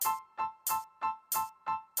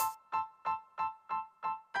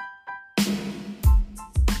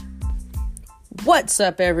What's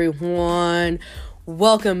up, everyone?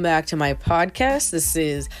 Welcome back to my podcast. This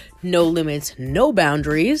is No Limits, No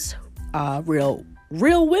Boundaries. Real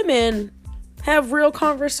women have real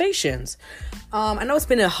conversations. I know it's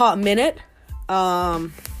been a hot minute.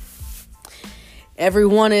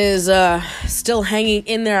 Everyone is still hanging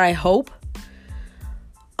in there, I hope.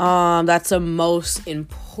 That's a most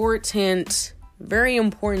important, very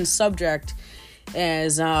important subject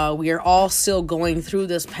as we are all still going through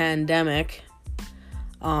this pandemic.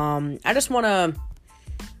 I just want to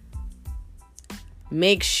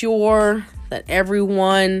make sure that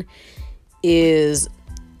everyone is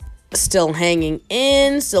still hanging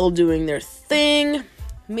in, still doing their thing,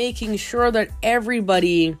 making sure that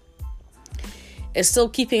everybody is still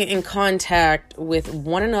keeping in contact with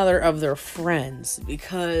one another of their friends.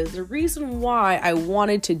 Because the reason why I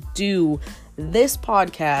wanted to do this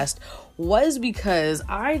podcast was because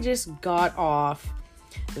I just got off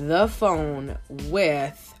the phone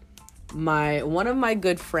with one of my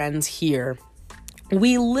good friends here.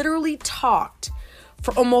 We literally talked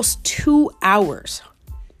for almost 2 hours.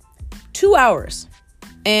 2 hours.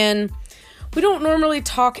 And we don't normally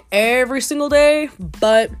talk every single day,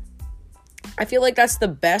 but I feel like that's the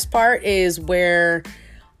best part, is where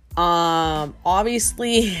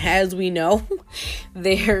obviously, as we know,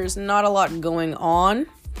 there's not a lot going on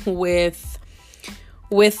with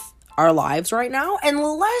our lives right now,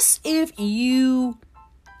 unless if you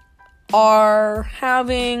are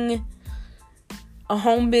having a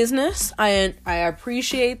home business. I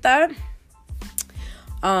appreciate that.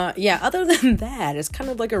 Other than that, it's kind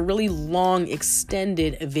of like a really long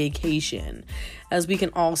extended vacation, as we can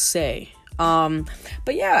all say.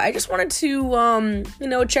 But yeah, I just wanted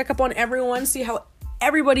to check up on everyone, see how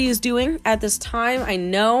everybody is doing at this time. I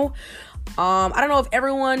know I don't know if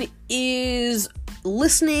everyone is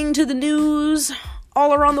listening to the news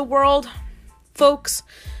all around the world, folks.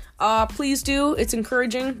 Please do. It's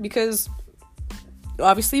encouraging because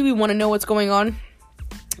obviously we want to know what's going on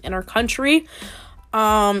in our country,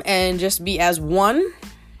 and just be as one,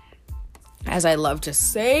 as I love to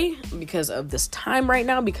say, because of this time right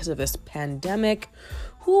now, because of this pandemic.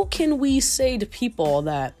 Who can we say to people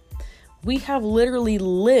that we have literally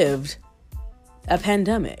lived a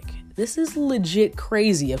pandemic? This is legit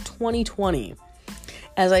crazy of 2020.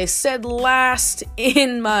 As I said last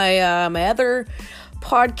in my my other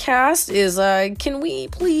podcast, is can we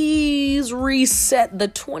please reset the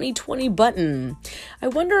 2020 button? I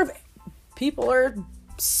wonder if people are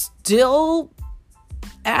still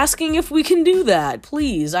asking if we can do that.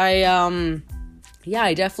 Please. I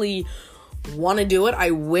definitely want to do it.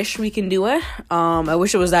 I wish we can do it. I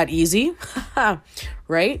wish it was that easy.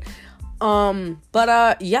 Right?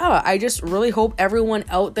 I just really hope everyone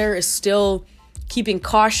out there is still keeping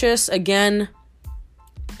cautious. Again,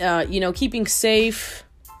 keeping safe,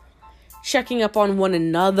 checking up on one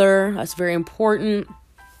another. That's very important.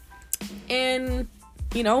 And,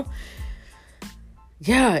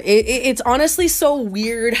 it's honestly so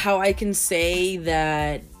weird how I can say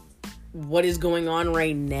that what is going on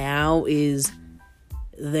right now is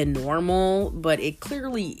the normal, but it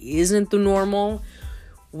clearly isn't the normal,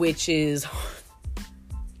 which is,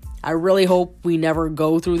 I really hope we never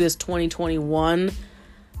go through this 2021,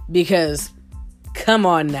 because come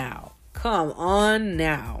on now,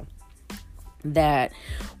 that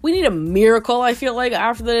we need a miracle, I feel like,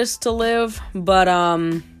 after this to live. But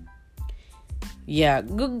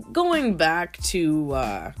going back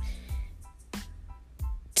to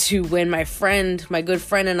when my good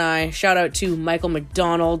friend and I, shout out to Michael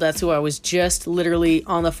McDonald, that's who I was just literally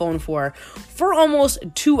on the phone for almost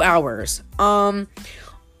 2 hours.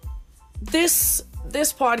 This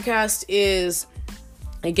podcast is,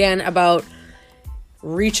 again, about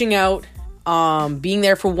reaching out, being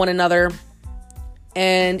there for one another.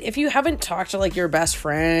 And if you haven't talked to like your best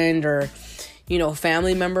friend or,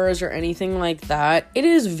 family members or anything like that, it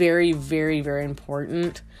is very, very, very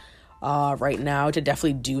important right now to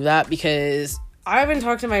definitely do that, because I haven't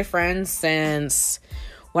talked to my friends since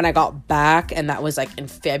when I got back, and that was like in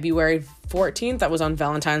February 14th. That was on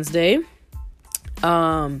Valentine's Day.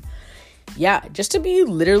 Just to be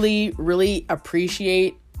literally really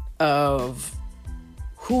appreciate of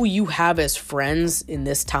who you have as friends in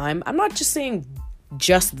this time. I'm not just saying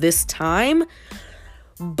just this time,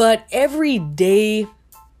 but every day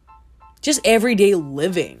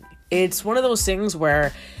living. It's one of those things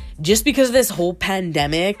where just because of this whole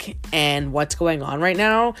pandemic and what's going on right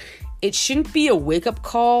now, it shouldn't be a wake-up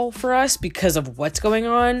call for us because of what's going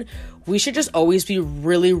on. We should just always be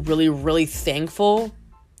really, really, really thankful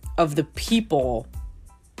of the people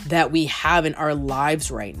that we have in our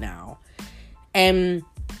lives right now. And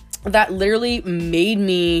that literally made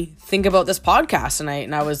me think about this podcast tonight.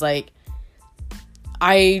 And I was like,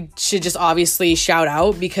 I should just obviously shout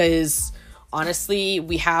out, because honestly,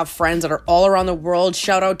 we have friends that are all around the world.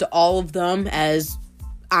 Shout out to all of them, as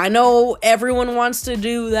I know everyone wants to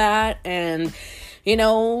do that. And, we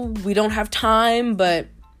don't have time, but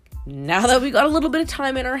now that we got a little bit of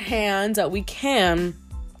time in our hands that we can,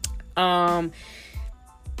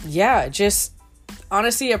 just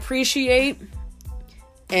honestly appreciate.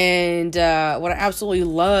 And what I absolutely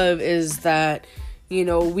love is that,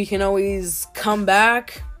 we can always come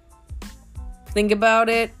back, think about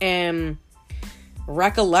it, and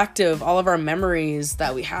recollect of all of our memories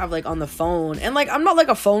that we have, like, on the phone. And, like, I'm not, like,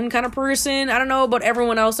 a phone kind of person. I don't know about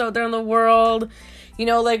everyone else out there in the world.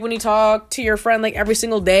 Like, when you talk to your friend, like, every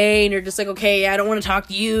single day, and you're just like, okay, I don't want to talk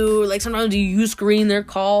to you. Like, sometimes you screen their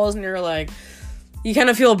calls, and you're like, you kind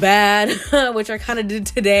of feel bad, which I kind of did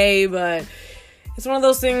today, but it's one of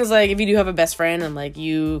those things, like, if you do have a best friend and, like,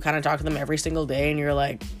 you kind of talk to them every single day, and you're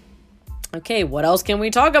like, okay, what else can we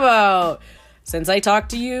talk about? Since I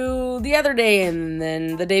talked to you the other day, and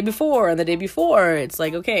then the day before, and the day before, it's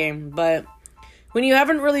like, okay. But when you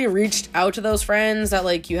haven't really reached out to those friends that,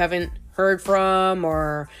 like, you haven't heard from,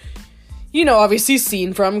 or, obviously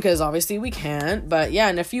seen from, because obviously we can't, but yeah,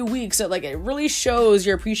 in a few weeks, it really shows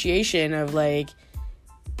your appreciation of, like,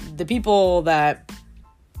 the people that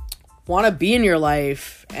want to be in your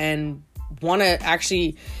life and want to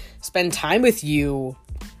actually spend time with you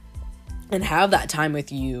and have that time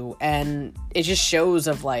with you. And it just shows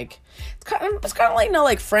of, like, it's kind of like,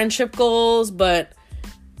 like, friendship goals, but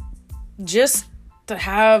just to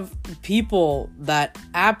have people that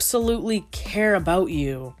absolutely care about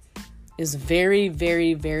you is very,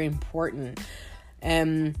 very, very important.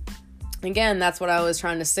 And again, that's what I was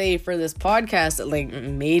trying to say for this podcast. It, like,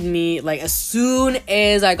 made me, like, as soon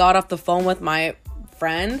as I got off the phone with my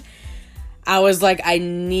friend, I was like, I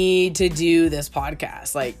need to do this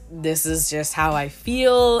podcast. Like, this is just how I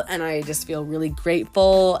feel, and I just feel really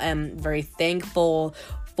grateful and very thankful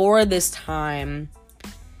for this time.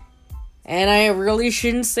 And I really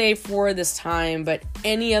shouldn't say for this time, but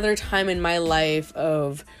any other time in my life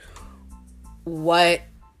of what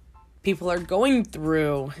people are going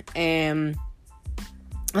through. And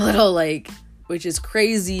a little, like, which is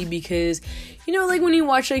crazy because, like, when you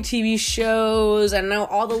watch, like, TV shows, I don't know,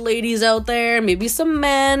 all the ladies out there, maybe some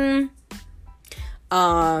men,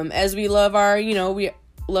 as we love our, we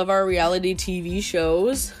love our reality TV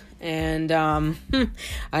shows. And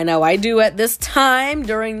I know I do at this time,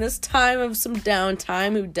 during this time of some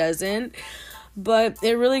downtime, who doesn't? But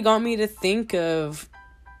it really got me to think of,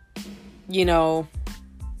 of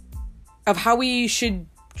how we should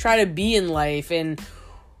try to be in life and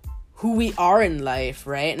who we are in life,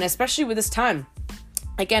 right? And especially with this time.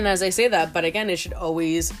 Again, as I say that, but again, it should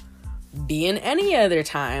always be in any other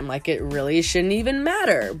time. Like, it really shouldn't even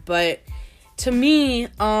matter. But to me,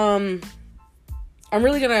 I'm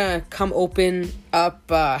really gonna come open up.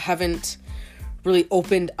 Haven't really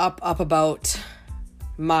opened up about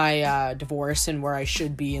my divorce and where I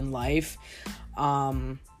should be in life.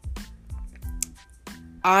 I'm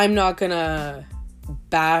not gonna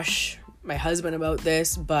bash my husband about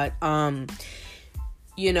this, but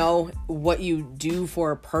what you do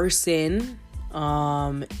for a person,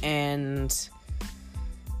 and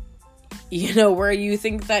where you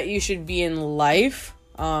think that you should be in life.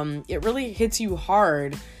 It really hits you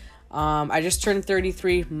hard. I just turned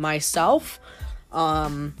 33 myself.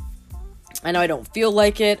 I know I don't feel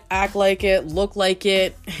like it, act like it, look like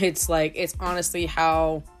it. It's like, it's honestly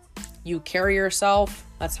how you carry yourself.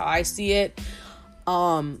 That's how I see it.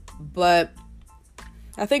 But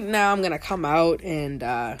I think now I'm gonna come out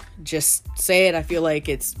and just say it. I feel like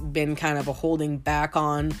it's been kind of a holding back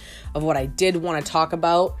on of what I did want to talk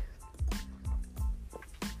about.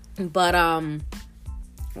 But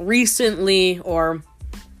recently, or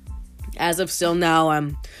as of still now,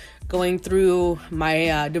 I'm going through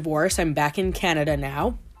my divorce. I'm back in Canada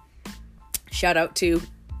now. Shout out to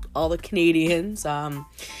all the Canadians.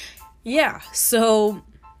 So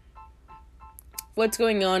what's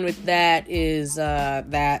going on with that is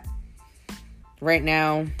that right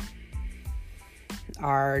now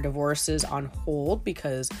our divorce is on hold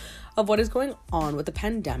because of what is going on with the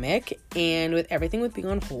pandemic, and with everything with being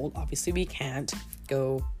on hold, obviously we can't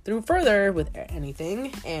go through further with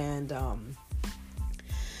anything. And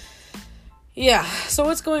so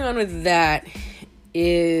what's going on with that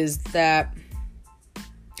is that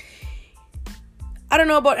I don't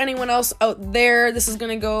know about anyone else out there. This is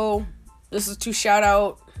to shout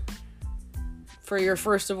out for your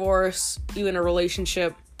first divorce, even a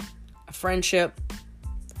relationship, a friendship.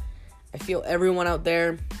 I feel everyone out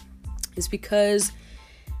there is because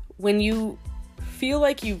when you feel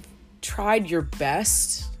like you've tried your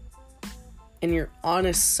best and your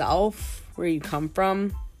honest self, where you come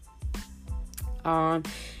from,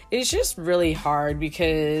 it's just really hard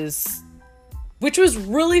because, which was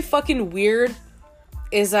really fucking weird,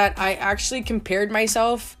 is that I actually compared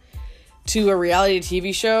myself to a reality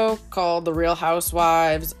TV show called The Real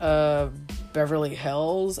Housewives of Beverly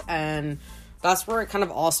Hills, and that's where it kind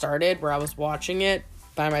of all started, where I was watching it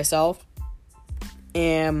by myself,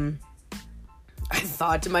 and I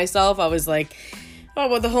thought to myself, I was like, oh,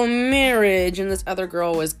 well, the whole marriage, and this other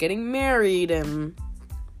girl was getting married, and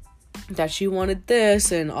that she wanted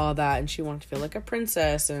this and all that, and she wanted to feel like a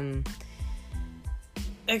princess, and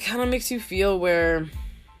it kind of makes you feel where,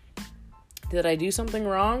 did I do something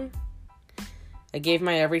wrong? I gave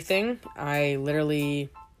my everything. I literally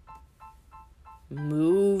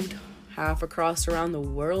moved half across around the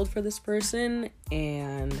world for this person,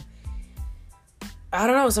 and I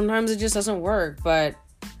don't know, sometimes it just doesn't work. But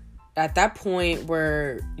at that point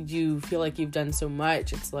where you feel like you've done so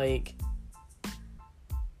much, it's like,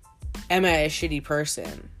 am I a shitty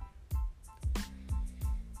person?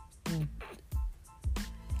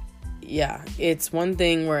 Yeah, it's one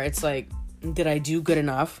thing where it's like, did I do good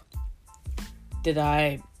enough? Did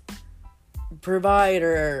I provide,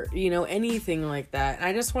 or, anything like that? And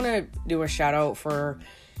I just want to do a shout out for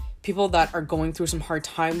people that are going through some hard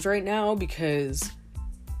times right now, because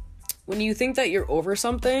when you think that you're over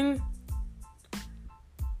something,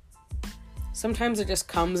 sometimes it just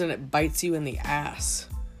comes and it bites you in the ass.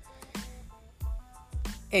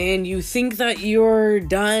 And you think that you're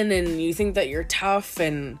done, and you think that you're tough,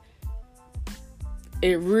 and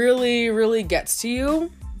it really, really gets to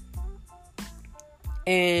you.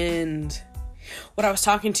 And what I was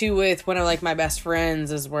talking to with one of my best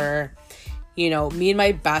friends is where, me and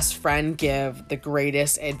my best friend give the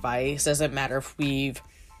greatest advice. Doesn't matter if we've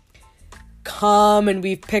come and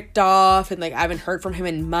we've picked off and I haven't heard from him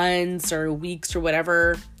in months or weeks or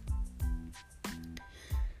whatever.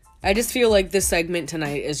 I just feel like this segment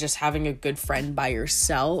tonight is just having a good friend by your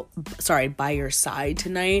side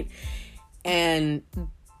tonight. And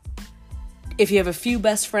if you have a few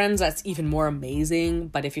best friends, that's even more amazing.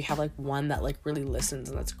 But if you have one that really listens,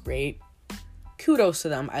 and that's great, kudos to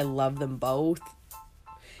them. I love them both.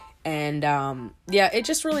 And it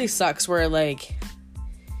just really sucks where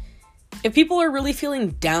if people are really feeling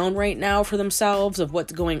down right now for themselves of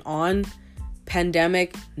what's going on,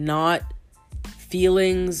 pandemic, not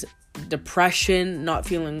feelings, depression, not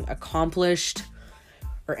feeling accomplished,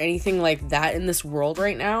 or anything like that in this world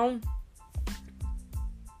right now,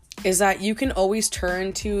 is that you can always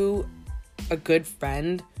turn to a good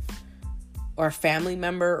friend or a family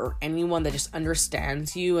member or anyone that just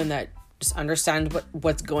understands you and that just understands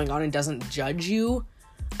what's going on and doesn't judge you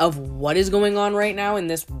of what is going on right now in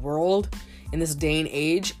this world, in this day and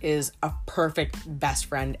age, is a perfect best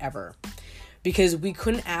friend ever. Because we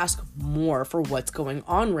couldn't ask more for what's going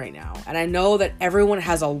on right now. And I know that everyone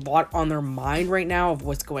has a lot on their mind right now of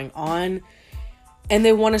what's going on, and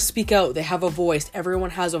they want to speak out. They have a voice.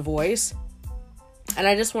 Everyone has a voice. And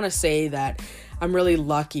I just want to say that I'm really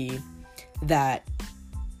lucky that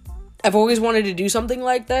I've always wanted to do something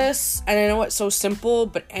like this. And I know it's so simple,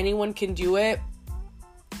 but anyone can do it.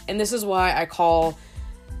 And this is why I call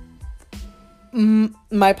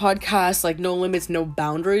my podcast No Limits, No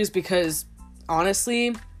Boundaries, because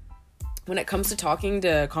honestly, when it comes to talking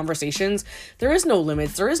to conversations, there is no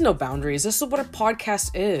limits, there is no boundaries. This is what a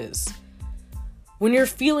podcast is. When you're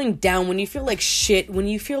feeling down, when you feel like shit, when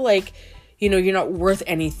you feel like, you're not worth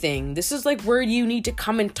anything, this is where you need to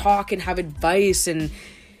come and talk and have advice and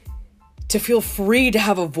to feel free to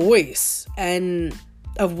have a voice and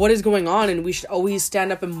of what is going on. And we should always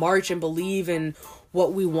stand up and march and believe in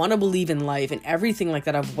what we want to believe in life and everything like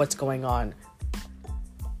that of what's going on.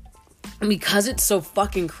 And because it's so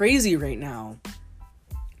fucking crazy right now.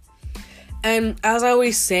 And as I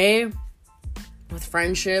always say, with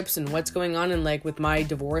friendships and what's going on and with my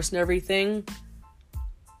divorce and everything,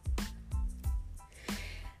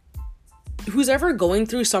 who's ever going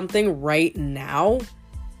through something right now,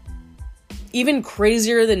 even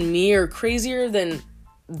crazier than me or crazier than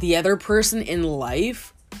the other person in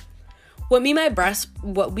life, what me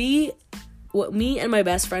and my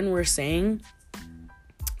best friend were saying,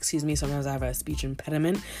 excuse me, sometimes I have a speech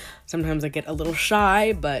impediment, sometimes I get a little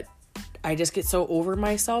shy, but I just get so over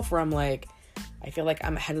myself where I'm I feel like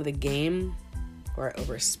I'm ahead of the game, or I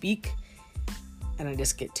overspeak, and I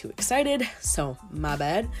just get too excited, so my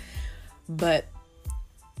bad. But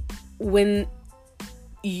when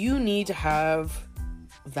you need to have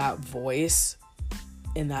that voice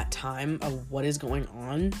in that time of what is going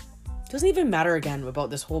on, Doesn't even matter again about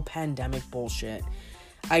this whole pandemic bullshit.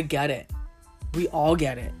 I get it. We all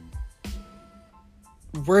get it.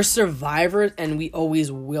 We're survivors and we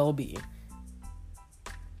always will be.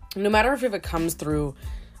 No matter if it comes through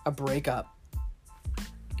a breakup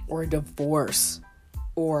or a divorce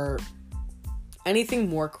or anything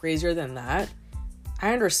more crazier than that,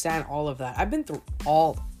 I understand all of that. I've been through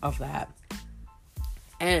all of that.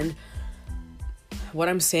 And what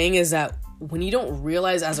I'm saying is that when you don't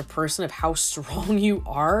realize as a person of how strong you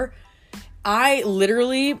are, I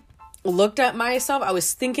literally looked at myself. I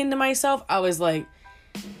was thinking to myself, I was like,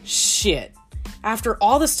 shit, after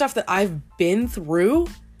all the stuff that I've been through,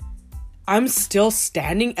 I'm still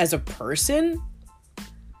standing as a person.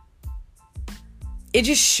 It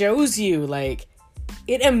just shows you, like,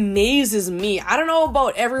 it amazes me. I don't know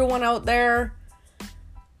about everyone out there,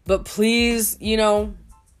 but please, you know,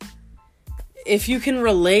 if you can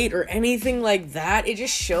relate or anything like that, it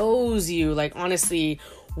just shows you, like, honestly,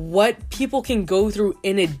 what people can go through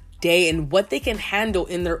in a day and what they can handle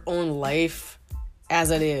in their own life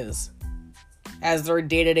as it is, as their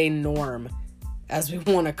day-to-day norm, as we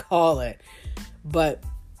want to call it. But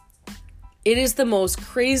it is the most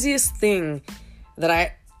craziest thing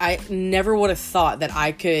that I never would have thought that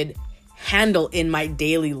I could handle in my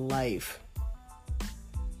daily life.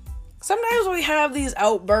 Sometimes we have these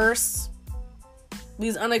outbursts,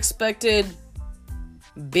 these unexpected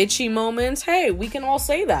bitchy moments. Hey, we can all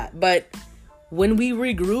say that. But when we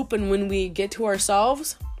regroup and when we get to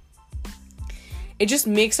ourselves, it just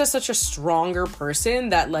makes us such a stronger person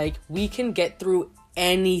that, like, we can get through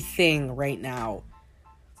anything right now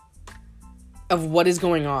of what is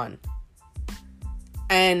going on.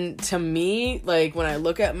 And to me, like, when I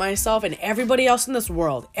look at myself and everybody else in this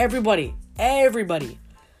world, everybody,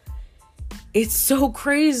 it's so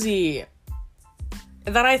crazy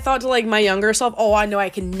that I thought to, like, my younger self, oh, I know I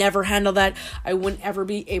can never handle that. I wouldn't ever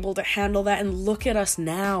be able to handle that. And look at us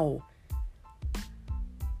now.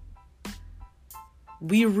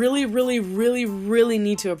 We really, really, really, really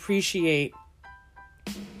need to appreciate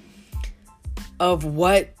of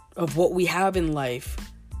what we have in life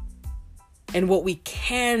and what we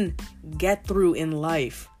can get through in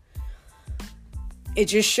life. It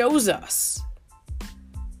just shows us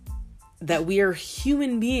that we are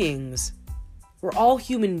human beings. We're all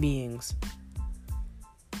human beings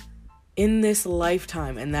in this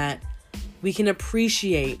lifetime, and that we can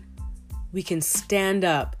appreciate, we can stand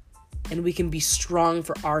up, and we can be strong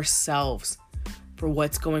for ourselves for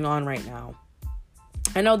what's going on right now.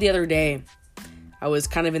 I know the other day I was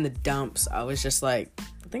kind of in the dumps. I was just like,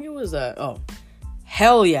 I think it was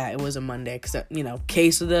hell yeah, it was a Monday, because, you know,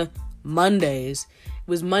 case of the Mondays. It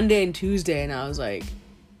was Monday and Tuesday, and I was like,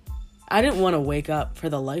 I didn't want to wake up for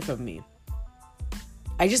the life of me.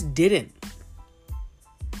 I just didn't.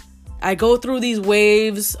 I go through these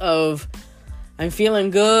waves of, I'm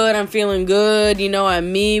feeling good, you know,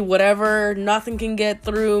 I'm me, whatever, nothing can get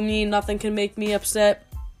through me, nothing can make me upset.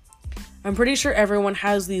 I'm pretty sure everyone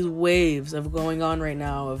has these waves of going on right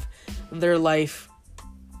now of their life.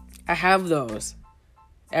 I have those.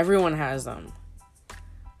 Everyone has them.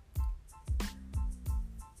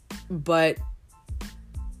 But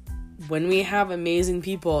when we have amazing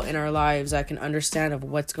people in our lives that can understand of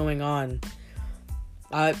what's going on,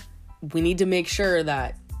 we need to make sure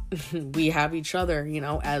that we have each other, you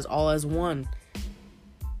know, as all as one.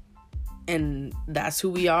 And that's who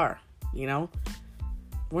we are, you know.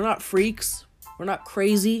 We're not freaks. We're not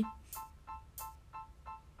crazy.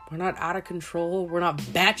 We're not out of control. We're not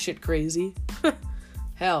batshit crazy.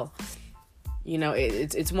 Hell, you know,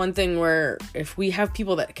 it's one thing where if we have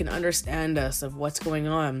people that can understand us of what's going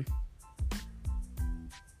on,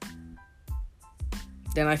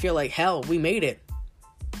 then I feel like, hell, we made it.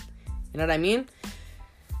 You know what I mean?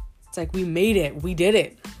 It's like, we made it. We did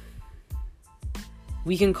it.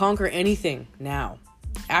 We can conquer anything now.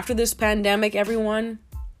 After this pandemic, everyone,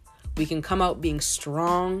 we can come out being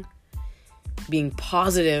strong, being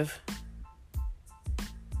positive,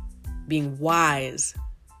 being wise,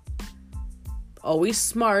 always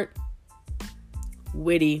smart,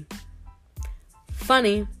 witty,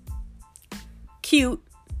 funny, cute.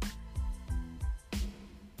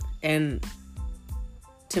 And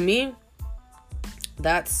to me,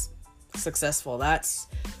 that's successful. That's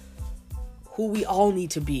who we all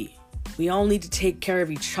need to be. We all need to take care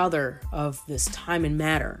of each other of this time and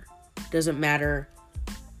matter. Doesn't matter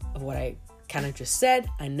of what I kind of just said,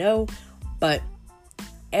 I know, but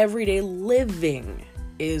everyday living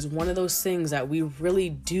is one of those things that we really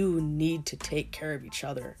do need to take care of each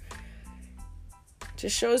other.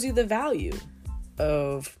 Just shows you the value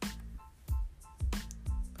of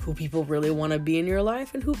who people really want to be in your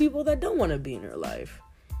life and who people that don't want to be in your life.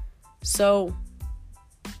 So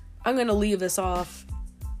I'm going to leave this off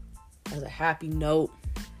as a happy note,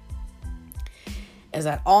 is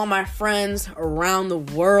that all my friends around the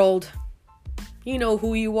world, you know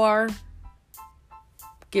who you are.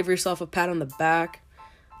 Give yourself a pat on the back,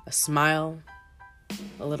 a smile,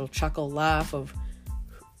 a little chuckle laugh of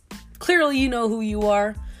clearly you know who you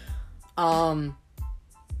are.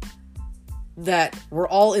 That we're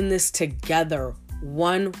all in this together.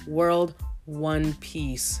 One world, one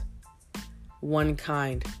peace, one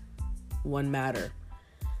kind, one matter.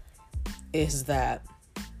 Is that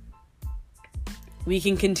we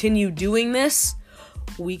can continue doing this.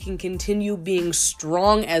 We can continue being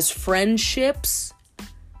strong as friendships,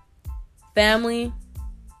 family,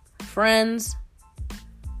 friends,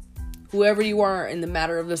 whoever you are in the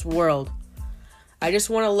matter of this world. I just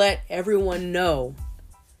want to let everyone know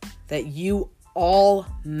that you all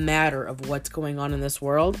matter of what's going on in this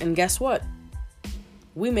world. And guess what?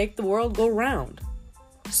 We make the world go round.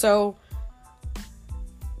 So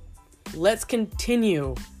let's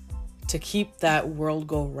continue to keep that world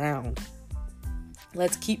go round.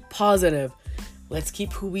 Let's keep positive. Let's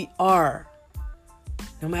keep who we are.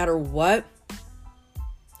 No matter what.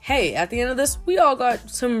 Hey, at the end of this, we all got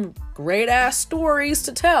some great ass stories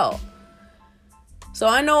to tell. So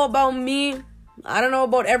I know about me. I don't know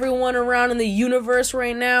about everyone around in the universe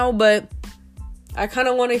right now, but I kind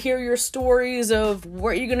of want to hear your stories of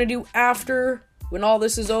what you're going to do after when all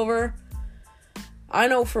this is over. I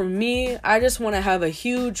know for me, I just want to have a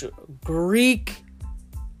huge Greek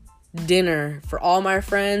dinner for all my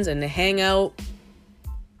friends and to hang out.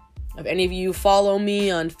 If any of you follow me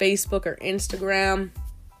on Facebook or Instagram,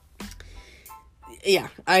 yeah,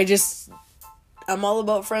 I'm all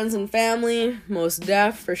about friends and family, most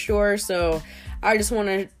def for sure. So I just want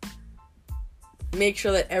to make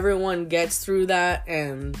sure that everyone gets through that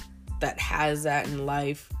and that has that in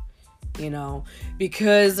life, you know,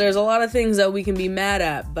 because there's a lot of things that we can be mad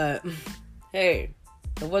at, but hey,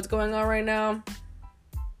 what's going on right now?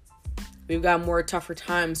 We've got more tougher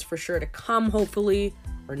times for sure to come, hopefully,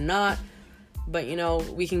 or not. But, you know,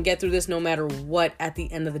 we can get through this no matter what at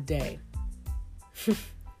the end of the day.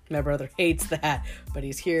 My brother hates that, but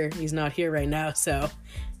he's here. He's not here right now, so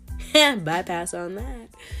bypass on that.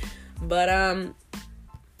 But,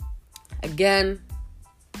 again,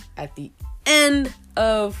 at the end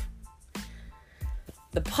of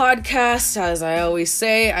the podcast, as I always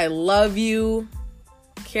say, I love you,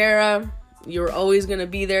 Kara. You're always going to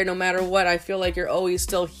be there no matter what. I feel like you're always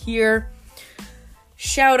still here.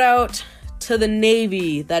 Shout out to the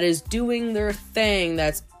Navy that is doing their thing,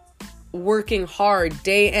 that's working hard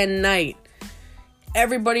day and night.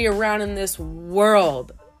 Everybody around in this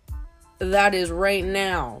world that is right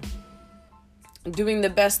now doing the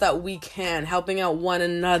best that we can, helping out one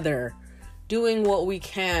another, doing what we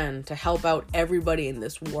can to help out everybody in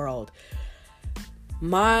this world.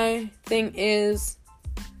 My thing is,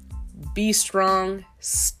 be strong,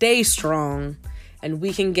 stay strong, and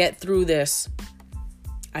we can get through this.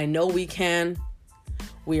 I know we can.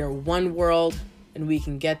 We are one world, and we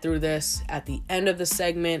can get through this. At the end of the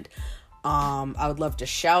segment, I would love to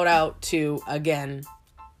shout out to, again,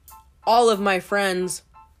 all of my friends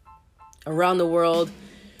around the world,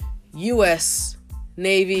 U.S.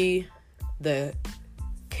 Navy, the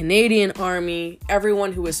Canadian Army,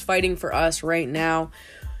 everyone who is fighting for us right now.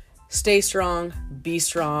 Stay strong, be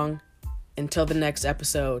strong. Until the next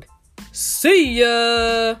episode, see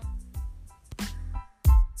ya!